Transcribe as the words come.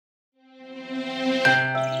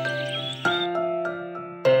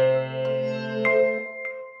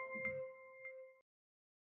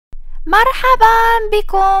مرحبا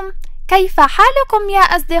بكم، كيف حالكم يا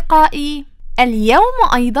أصدقائي؟ اليوم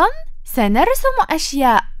أيضا سنرسم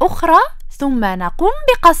أشياء أخرى ثم نقوم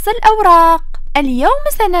بقص الأوراق. اليوم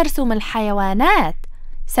سنرسم الحيوانات،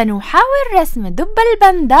 سنحاول رسم دب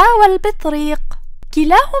الباندا والبطريق،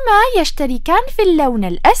 كلاهما يشتركان في اللون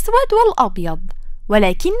الأسود والأبيض،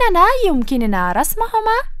 ولكننا يمكننا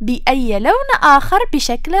رسمهما بأي لون آخر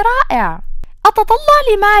بشكل رائع. أتطلع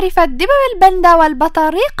لمعرفة دب الباندا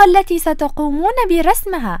والبطاريق التي ستقومون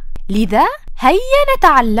برسمها، لذا هيا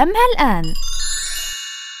نتعلمها الآن.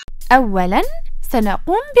 أولاً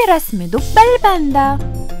سنقوم برسم دب الباندا.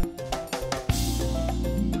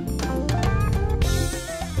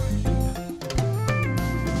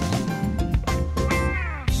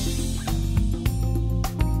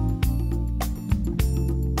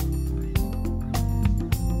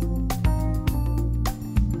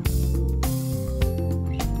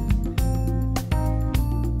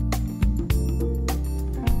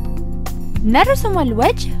 نرسم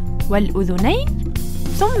الوجه والأذنين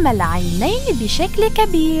ثم العينين بشكل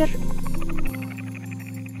كبير.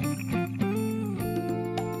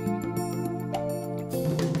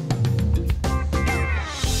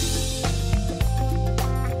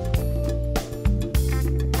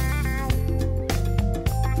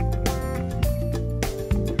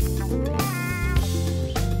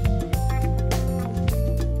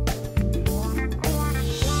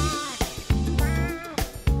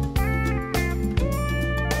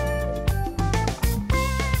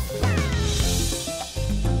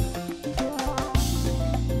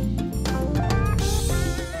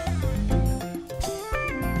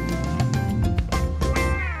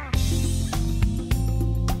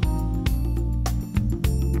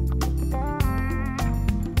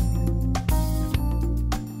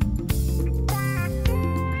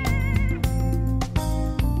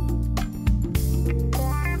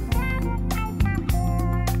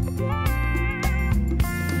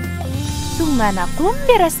 ثم نقوم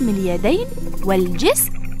برسم اليدين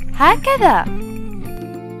والجسم هكذا.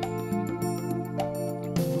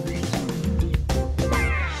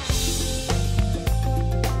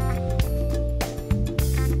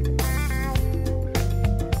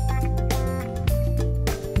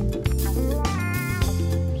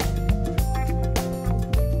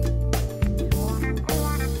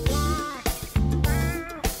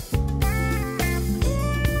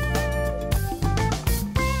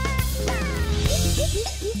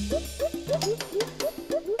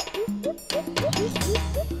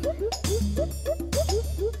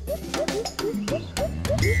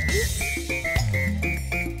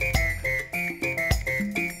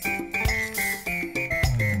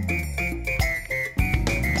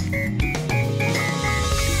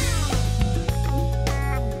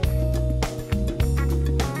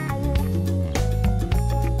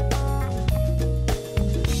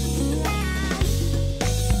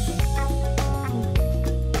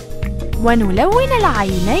 ونلون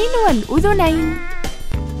العينين والأذنين.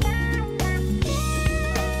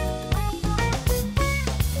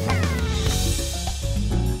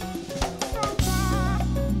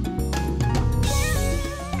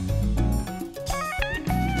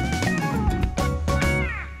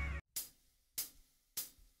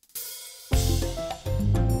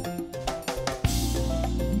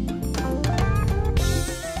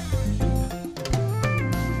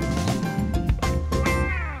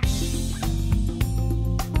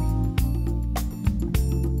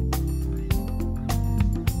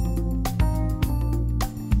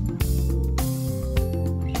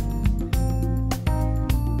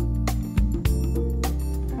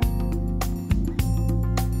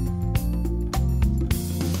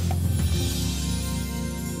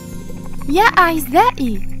 يا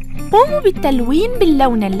أعزائي، قوموا بالتلوين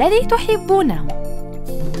باللون الذي تحبونه.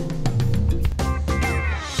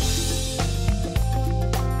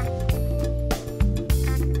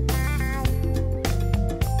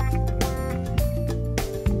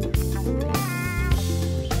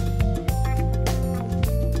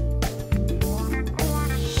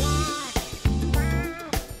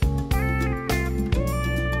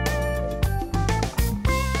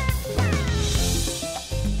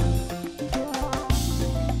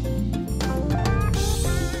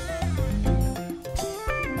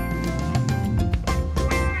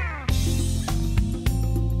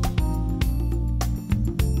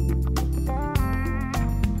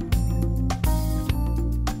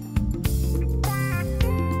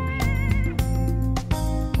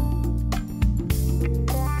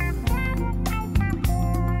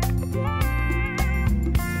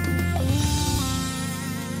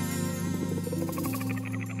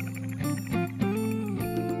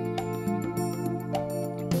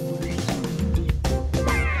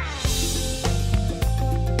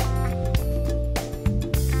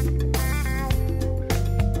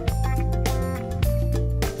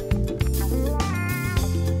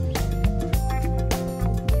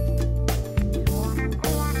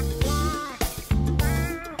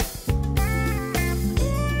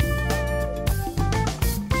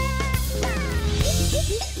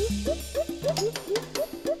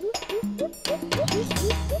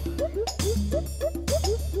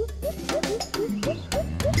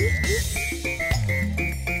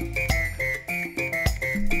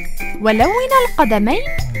 ولون القدمين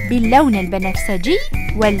باللون البنفسجي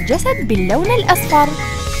والجسد باللون الأصفر.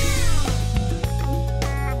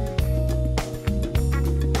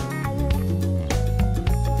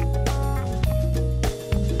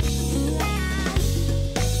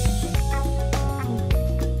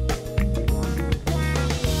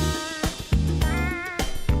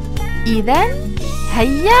 إذن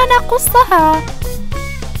هيا نقصها.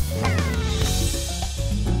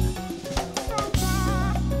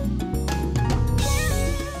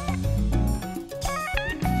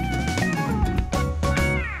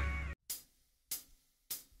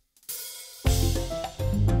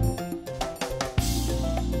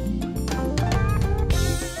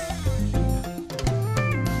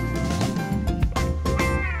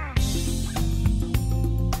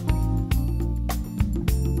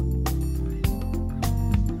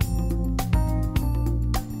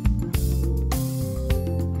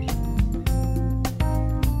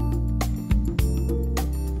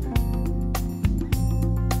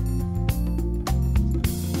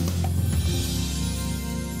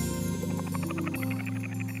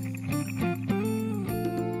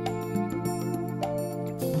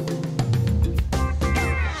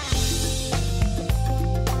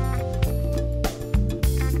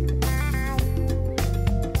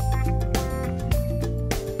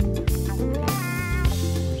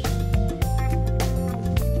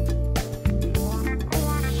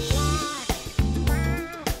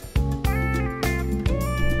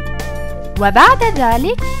 وبعد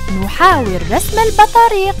ذلك نحاول رسم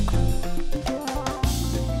البطاريق.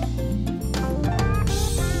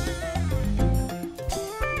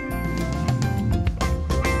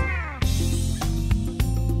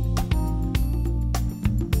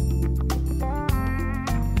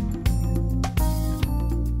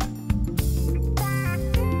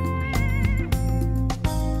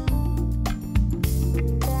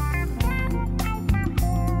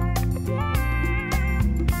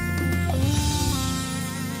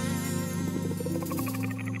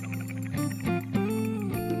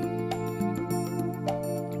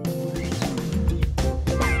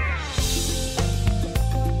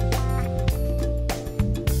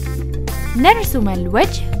 نرسم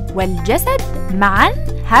الوجه والجسد معا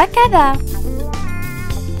هكذا.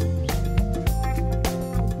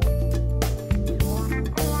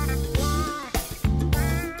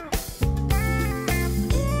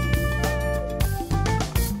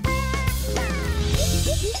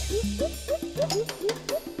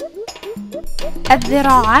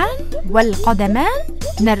 الذراعان والقدمان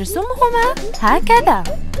نرسمهما هكذا.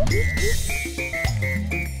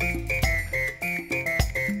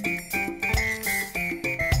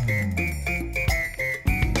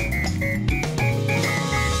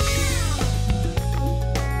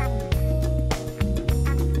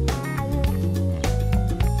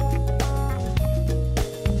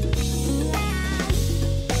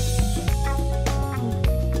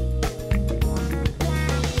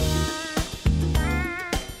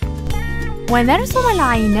 ونرسم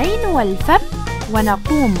العينين والفم،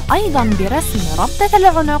 ونقوم أيضاً برسم ربطة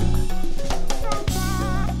العنق.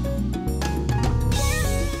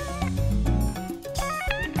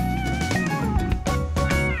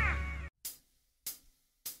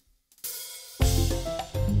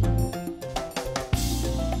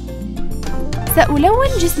 سألون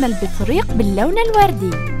جسم البطريق باللون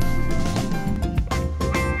الوردي.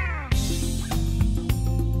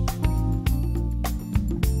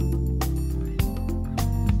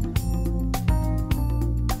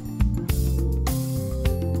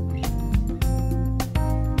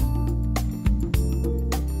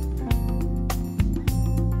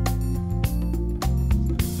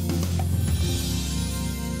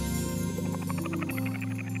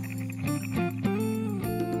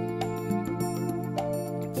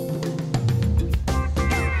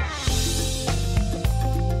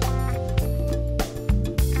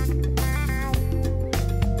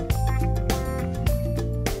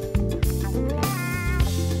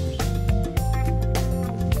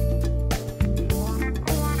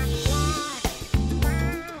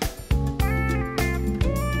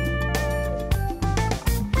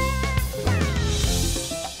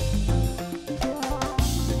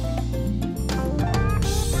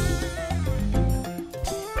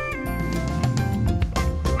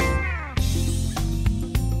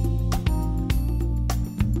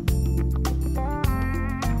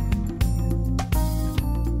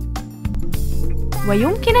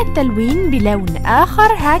 ويمكن التلوين بلون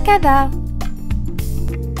آخر هكذا.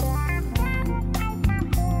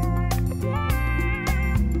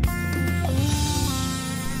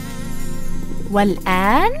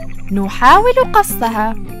 والآن نحاول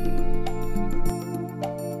قصها.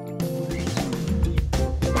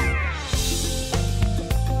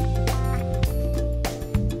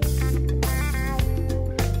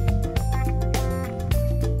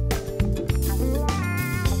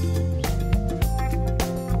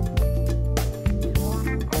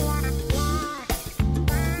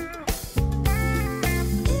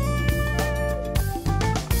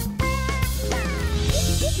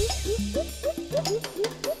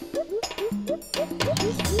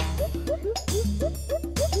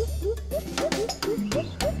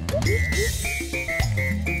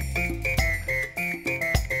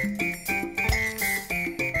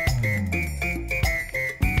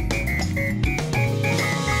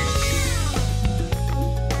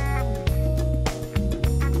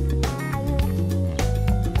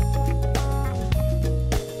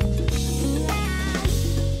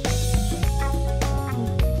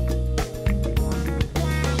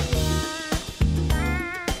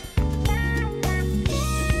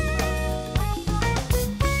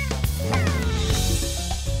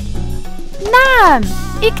 نعم،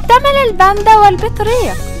 اكتمل الباندا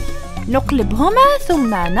والبطريق. نقلبهما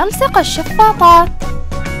ثم نلصق الشفاطات.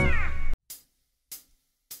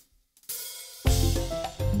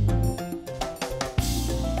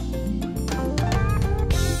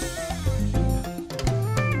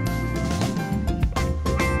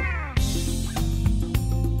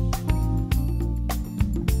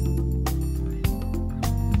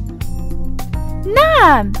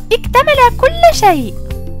 نعم، اكتمل كل شيء.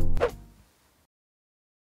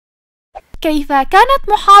 كيف كانت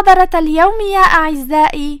محاضرة اليوم يا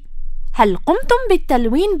أعزائي؟ هل قمتم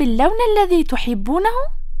بالتلوين باللون الذي تحبونه؟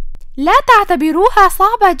 لا تعتبروها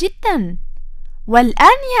صعبة جدا.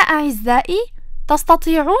 والآن يا أعزائي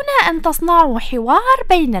تستطيعون أن تصنعوا حوار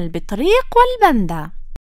بين البطريق والباندا.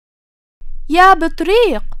 يا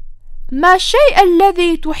بطريق، ما الشيء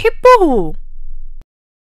الذي تحبه؟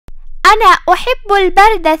 أنا أحب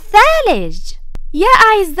البرد الثلج. يا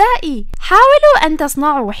أعزائي، حاولوا أن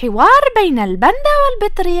تصنعوا حوار بين الباندا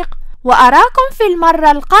والبطريق، وأراكم في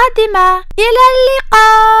المرة القادمة. إلى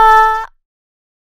اللقاء.